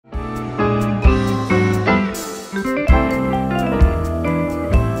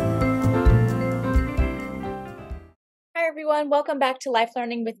everyone. Welcome back to Life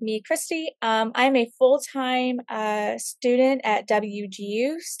Learning with me, Christy. I'm a full-time student at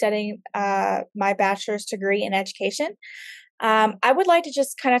WGU studying my bachelor's degree in education. I would like to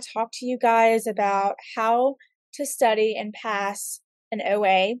just kind of talk to you guys about how to study and pass an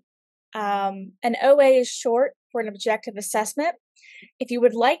OA. An OA is short for an objective assessment. If you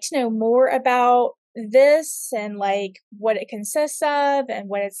would like to know more about this and like what it consists of and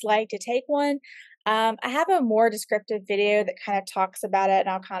what it's like to take one, I have a more descriptive video that kind of talks about it, and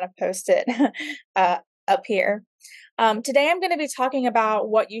I'll kind of post it up here. Today I'm going to be talking about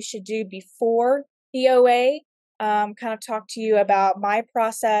what you should do before the OA, kind of talk to you about my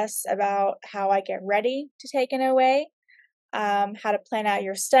process, about how I get ready to take an OA, how to plan out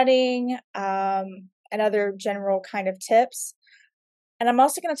your studying, and other general kind of tips. And I'm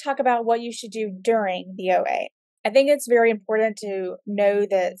also going to talk about what you should do during the OA. I think it's very important to know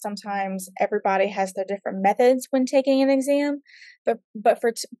that sometimes everybody has their different methods when taking an exam, but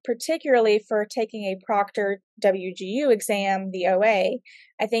for particularly for taking a proctored WGU exam, the OA,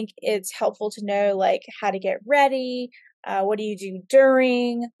 I think it's helpful to know like how to get ready, what do you do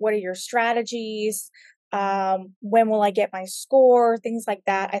during, what are your strategies, when will I get my score, things like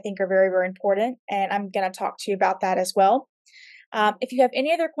that I think are very, very important, and I'm going to talk to you about that as well. If you have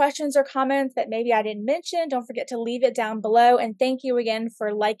any other questions or comments that maybe I didn't mention, don't forget to leave it down below. And thank you again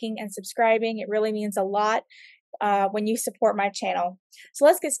for liking and subscribing. It really means a lot when you support my channel. So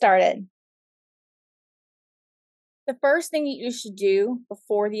let's get started. The first thing that you should do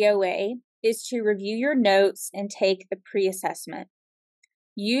before the OA is to review your notes and take the pre-assessment.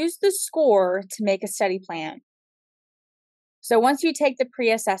 Use the score to make a study plan. So once you take the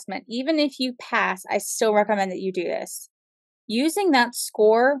pre-assessment, even if you pass, I still recommend that you do this. Using that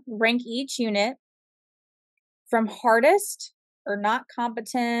score, rank each unit from hardest or not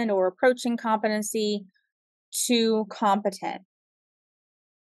competent or approaching competency to competent.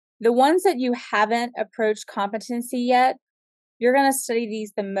 The ones that you haven't approached competency yet, you're going to study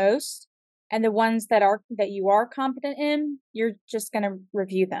these the most, and the ones that you are competent in, you're just going to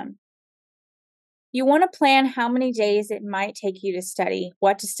review them. You want to plan how many days it might take you to study,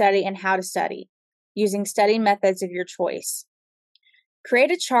 what to study, and how to study, using study methods of your choice.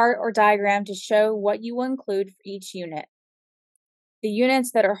 Create a chart or diagram to show what you will include for each unit. The units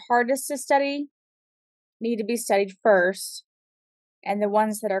that are hardest to study need to be studied first, and the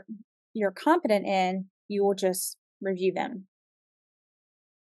ones that you're competent in, you will just review them.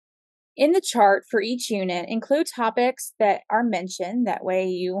 In the chart for each unit, include topics that are mentioned. That way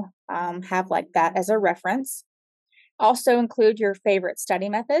you have like that as a reference. Also include your favorite study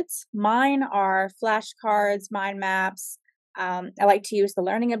methods. Mine are flashcards, mind maps. I like to use the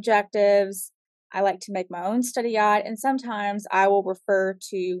learning objectives. I like to make my own study guide, and sometimes I will refer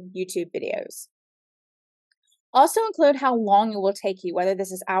to YouTube videos. Also include how long it will take you, whether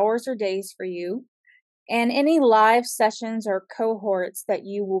this is hours or days for you, and any live sessions or cohorts that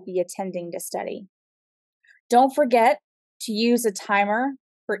you will be attending to study. Don't forget to use a timer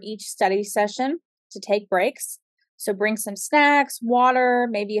for each study session to take breaks. So bring some snacks, water,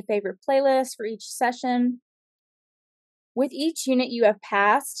 maybe a favorite playlist for each session. With each unit you have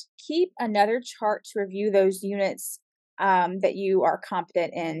passed, keep another chart to review those units that you are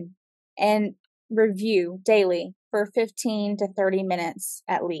competent in, and review daily for 15 to 30 minutes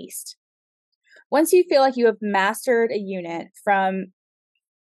at least. Once you feel like you have mastered a unit from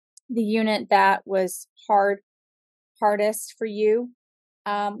the unit that was hardest for you,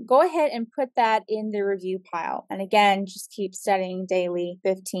 go ahead and put that in the review pile. And again, just keep studying daily,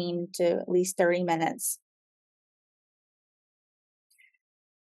 15 to at least 30 minutes.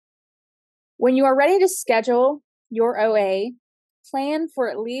 When you are ready to schedule your OA, plan for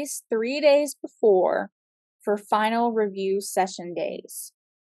at least 3 days before for final review session days.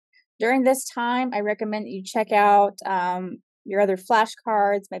 During this time, I recommend that you check out your other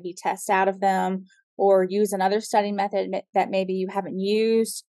flashcards, maybe test out of them, or use another study method that maybe you haven't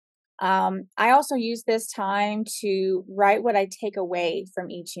used. I also use this time to write what I take away from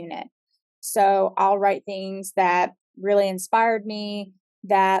each unit. So I'll write things that really inspired me,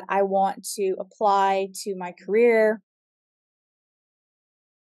 that I want to apply to my career,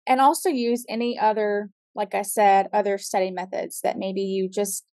 and also use any other, like I said, other study methods that maybe you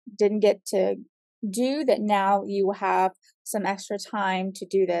just didn't get to do, that now you have some extra time to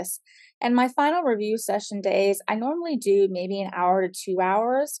do this. And my final review session days, I normally do maybe an hour to 2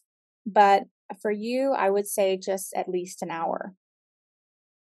 hours, but for you, I would say just at least an hour.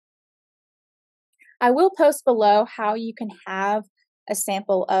 I will post below how you can have a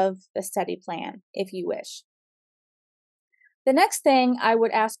sample of the study plan if you wish. The next thing I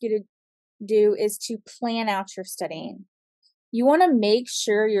would ask you to do is to plan out your studying. You want to make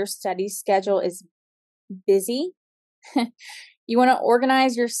sure your study schedule is busy. You want to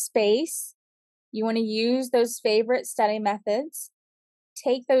organize your space. You want to use those favorite study methods,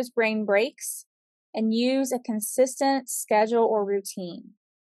 take those brain breaks, and use a consistent schedule or routine.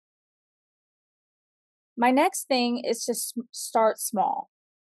 My next thing is to start small.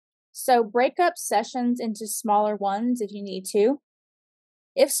 So break up sessions into smaller ones if you need to.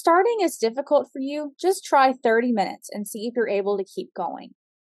 If starting is difficult for you, just try 30 minutes and see if you're able to keep going.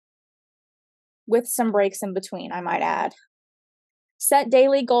 With some breaks in between, I might add. Set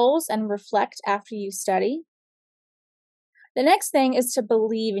daily goals and reflect after you study. The next thing is to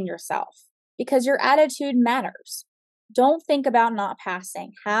believe in yourself because your attitude matters. Don't think about not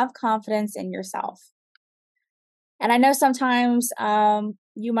passing. Have confidence in yourself. And I know sometimes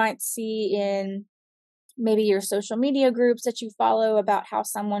you might see in maybe your social media groups that you follow about how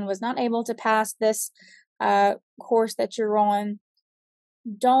someone was not able to pass this course that you're on.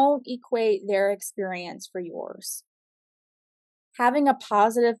 Don't equate their experience for yours. Having a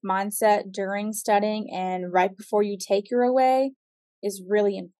positive mindset during studying and right before you take your OA is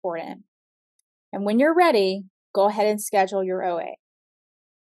really important. And when you're ready, go ahead and schedule your OA.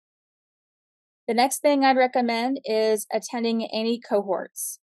 The next thing I'd recommend is attending any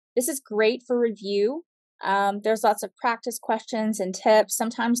cohorts. This is great for review. There's lots of practice questions and tips.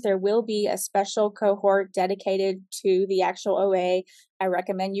 Sometimes there will be a special cohort dedicated to the actual OA. I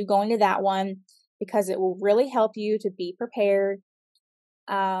recommend you going to that one because it will really help you to be prepared.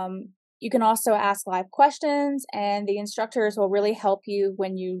 You can also ask live questions, and the instructors will really help you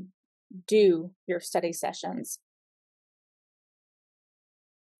when you do your study sessions.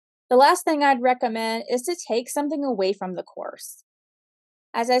 The last thing I'd recommend is to take something away from the course.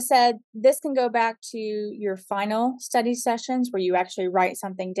 As I said, this can go back to your final study sessions where you actually write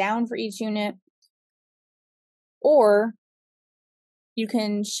something down for each unit, or you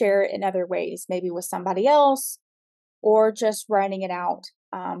can share it in other ways, maybe with somebody else, or just writing it out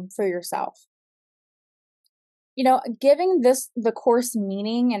for yourself. You know, giving the course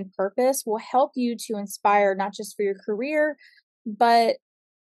meaning and purpose will help you to inspire not just for your career, but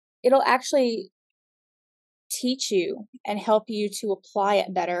it'll actually teach you and help you to apply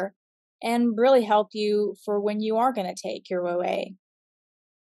it better and really help you for when you are going to take your OA.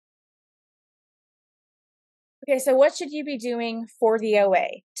 Okay, so what should you be doing for the OA?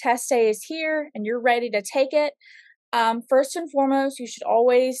 Test day is here and you're ready to take it. First and foremost, you should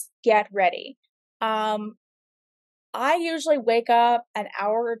always get ready. I usually wake up an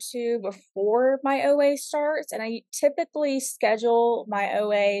hour or two before my OA starts, and I typically schedule my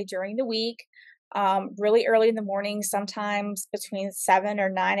OA during the week, really early in the morning, sometimes between 7 or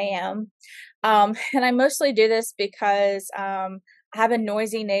 9 a.m. And I mostly do this because I have a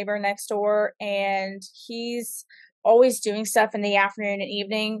noisy neighbor next door, and he's always doing stuff in the afternoon and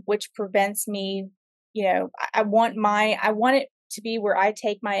evening, which prevents me. You know, I want it to be where I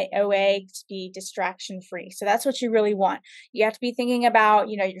take my OA to be distraction free. So that's what you really want. You have to be thinking about,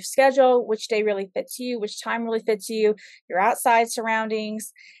 you know, your schedule, which day really fits you, which time really fits you, your outside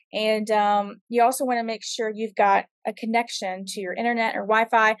surroundings. And you also want to make sure you've got a connection to your internet or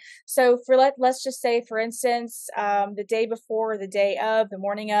Wi-Fi. So let's just say, for instance, the day before, the day of, the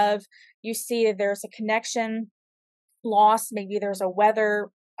morning of, you see that there's a connection loss. Maybe there's a weather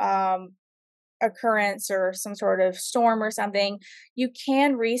occurrence or some sort of storm or something, you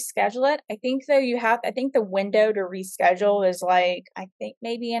can reschedule it. I think though I think the window to reschedule is like, I think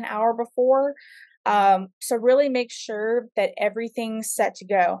maybe an hour before. So really make sure that everything's set to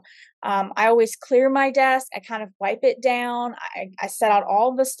go. I always clear my desk. I kind of wipe it down. I set out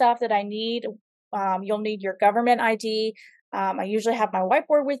all the stuff that I need. You'll need your government ID. I usually have my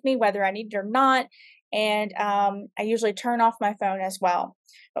whiteboard with me, whether I need it or not. And I usually turn off my phone as well.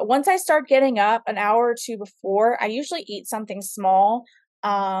 But once I start getting up an hour or two before, I usually eat something small.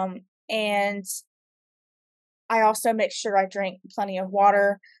 And I also make sure I drink plenty of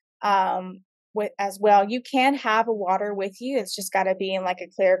water with as well. You can have a water with you. It's just got to be in like a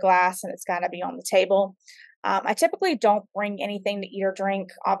clear glass and it's got to be on the table. I typically don't bring anything to eat or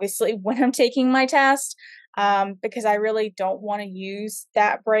drink, obviously, when I'm taking my test, because I really don't want to use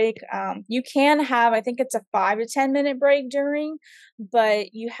that break. You can have, I think it's a 5 to 10 minute break during, but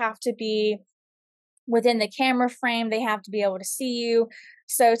you have to be within the camera frame. They have to be able to see you.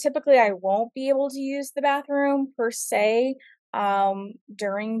 So typically I won't be able to use the bathroom per se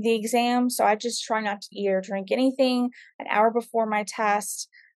during the exam. So I just try not to eat or drink anything an hour before my test.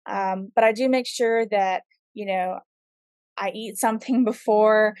 But I do make sure that, you know, I eat something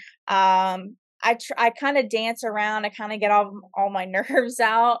before. I kind of dance around. I kind of get all my nerves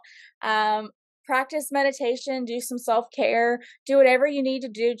out. practice meditation, do some self-care, do whatever you need to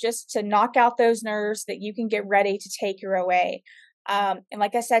do just to knock out those nerves that you can get ready to take your OA. And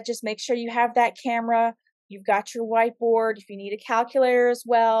like I said, just make sure you have that camera. You've got your whiteboard. If you need a calculator as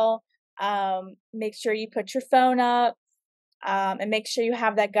well, make sure you put your phone up, and make sure you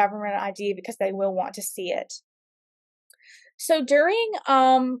have that government ID because they will want to see it. So during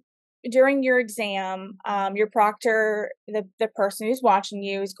your exam, your proctor, the person who's watching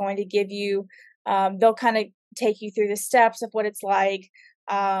you, is going to give you. They'll kind of take you through the steps of what it's like.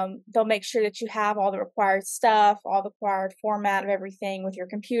 They'll make sure that you have all the required stuff, all the required format of everything with your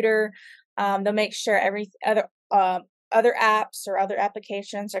computer. They'll make sure every other apps or other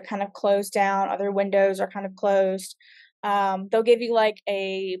applications are kind of closed down, other windows are kind of closed. They'll give you like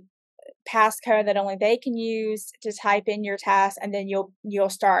a passcode that only they can use to type in your task, and then you'll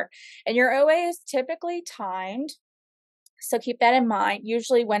start. And your OA is typically timed, so keep that in mind.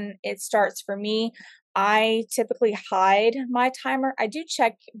 Usually when it starts for me, I typically hide my timer. I do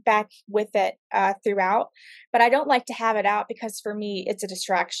check back with it throughout, but I don't like to have it out because for me it's a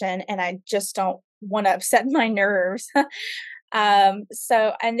distraction and I just don't want to upset my nerves. And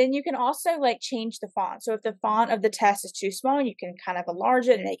then you can also like change the font. So if the font of the test is too small, you can kind of enlarge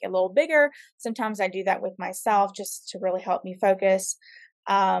it and make it a little bigger. Sometimes I do that with myself just to really help me focus.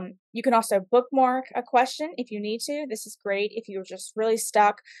 You can also bookmark a question if you need to. This is great if you're just really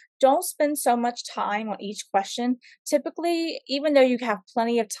stuck. Don't spend so much time on each question. Typically, even though you have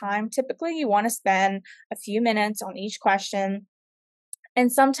plenty of time, typically you want to spend a few minutes on each question.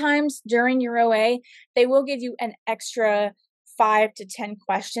 And sometimes during your OA, they will give you an extra 5 to 10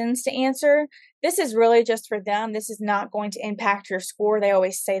 questions to answer. This is really just for them. This is not going to impact your score. They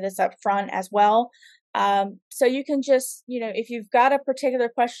always say this up front as well. So you can just, if you've got a particular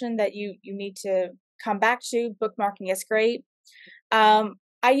question that you need to come back to, bookmarking is great.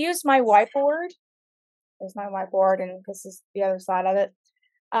 I use my whiteboard. There's my whiteboard, and this is the other side of it.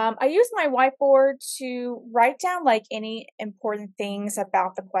 I use my whiteboard to write down like any important things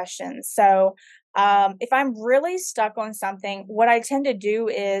about the questions. So if I'm really stuck on something, what I tend to do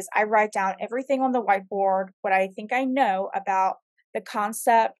is I write down everything on the whiteboard, what I think I know about the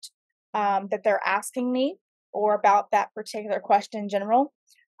concept that they're asking me, or about that particular question in general.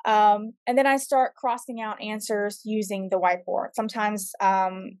 And then I start crossing out answers using the whiteboard. Sometimes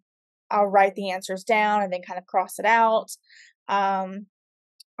I'll write the answers down and then kind of cross it out.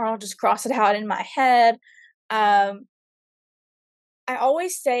 Or I'll just cross it out in my head. I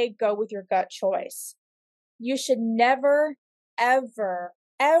always say go with your gut choice. You should never, ever,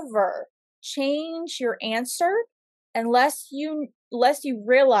 ever change your answer unless you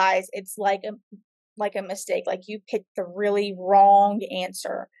realize it's like a mistake, like you picked the really wrong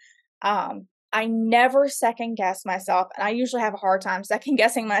answer. I never second guess myself, and I usually have a hard time second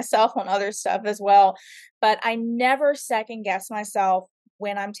guessing myself on other stuff as well, but I never second guess myself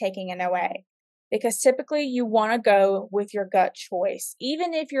when I'm taking an OA, because typically you want to go with your gut choice.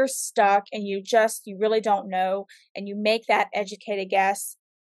 Even if you're stuck and you really don't know and you make that educated guess,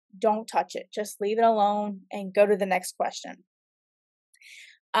 don't touch it. Just leave it alone and go to the next question.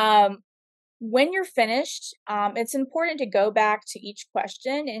 When you're finished, it's important to go back to each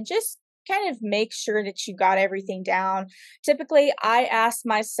question and just kind of make sure that you got everything down. Typically, I ask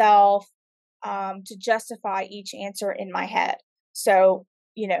myself to justify each answer in my head. So,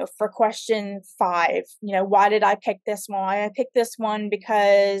 for question 5, why did I pick this one? I picked this one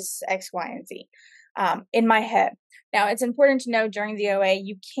because X, Y, and Z in my head. Now, it's important to know during the OA,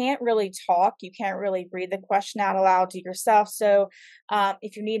 you can't really talk. You can't really read the question out aloud to yourself. So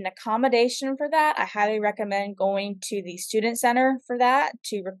if you need an accommodation for that, I highly recommend going to the student center for that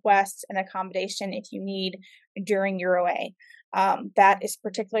to request an accommodation if you need during your OA. That is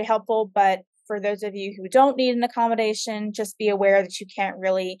particularly helpful, but for those of you who don't need an accommodation, just be aware that you can't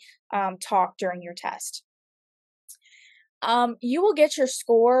really talk during your test. You will get your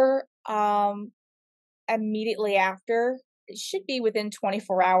score immediately after. It should be within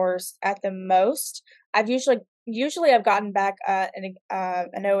 24 hours at the most. I've usually I've gotten back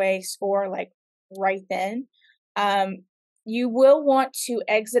an OA score like right then. You will want to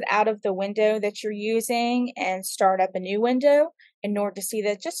exit out of the window that you're using and start up a new window in order to see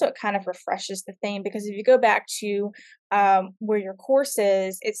that, just so it kind of refreshes the thing, because if you go back to where your course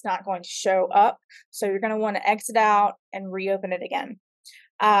is, it's not going to show up. So you're going to want to exit out and reopen it again.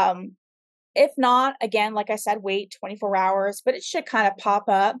 If not, again, like I said, wait 24 hours, but it should kind of pop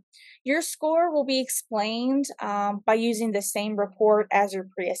up. Your score will be explained by using the same report as your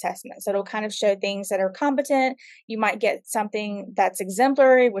pre assessment. So it'll kind of show things that are competent. You might get something that's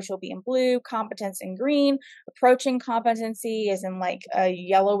exemplary, which will be in blue, competence in green, approaching competency is in like a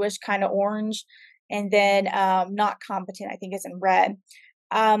yellowish kind of orange, and then not competent, I think, is in red.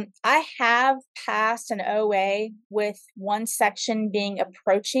 I have passed an OA with one section being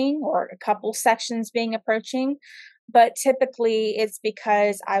approaching or a couple sections being approaching, but typically it's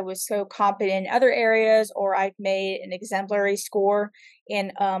because I was so competent in other areas or I've made an exemplary score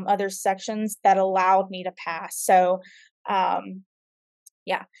in other sections that allowed me to pass. So, um,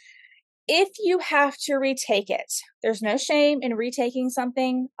 yeah. If you have to retake it, there's no shame in retaking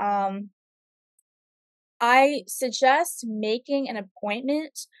something. I suggest making an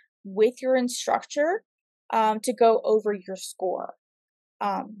appointment with your instructor to go over your score.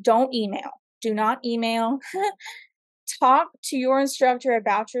 Don't email. Do not email. Talk to your instructor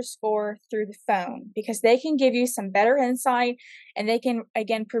about your score through the phone because they can give you some better insight and they can,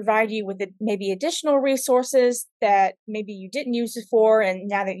 again, provide you with maybe additional resources that maybe you didn't use before and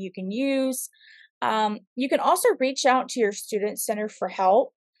now that you can use. You can also reach out to your student center for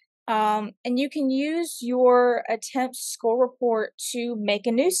help. And you can use your attempt score report to make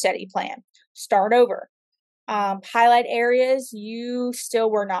a new study plan. Start over. Highlight areas you still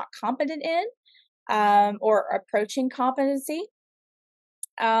were not competent in or approaching competency.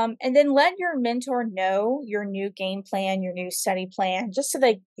 And then let your mentor know your new game plan, your new study plan, just so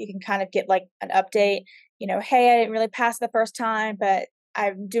that you can kind of get like an update. Hey, I didn't really pass the first time, but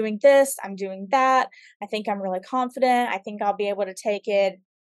I'm doing this, I'm doing that. I think I'm really confident. I think I'll be able to take it,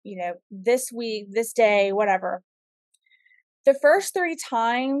 this week, this day, whatever. The first 3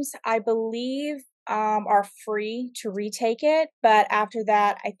 times, I believe, are free to retake it, but after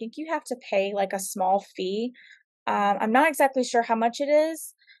that, I think you have to pay like a small fee. I'm not exactly sure how much it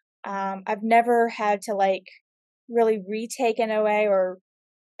is. I've never had to like really retake an OA or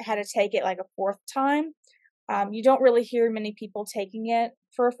had to take it like a fourth time. You don't really hear many people taking it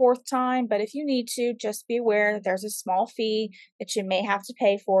for a fourth time, but if you need to, just be aware that there's a small fee that you may have to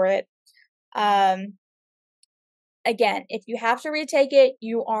pay for it. Um, Again, if you have to retake it,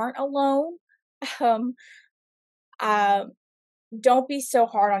 you aren't alone. Um, um, don't be so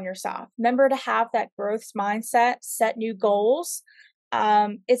hard on yourself. Remember to have that growth mindset, set new goals.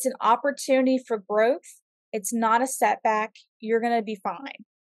 It's an opportunity for growth. It's not a setback. You're going to be fine.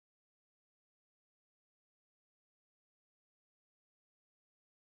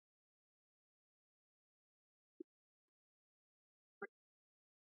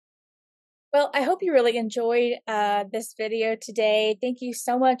 Well, I hope you really enjoyed this video today. Thank you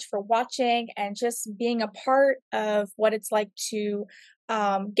so much for watching and just being a part of what it's like to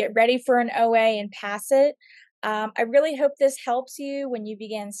get ready for an OA and pass it. I really hope this helps you when you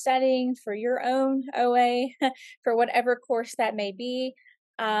begin studying for your own OA, for whatever course that may be.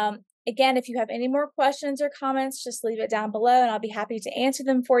 Again, if you have any more questions or comments, just leave it down below and I'll be happy to answer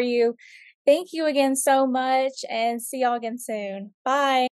them for you. Thank you again so much and see y'all again soon. Bye.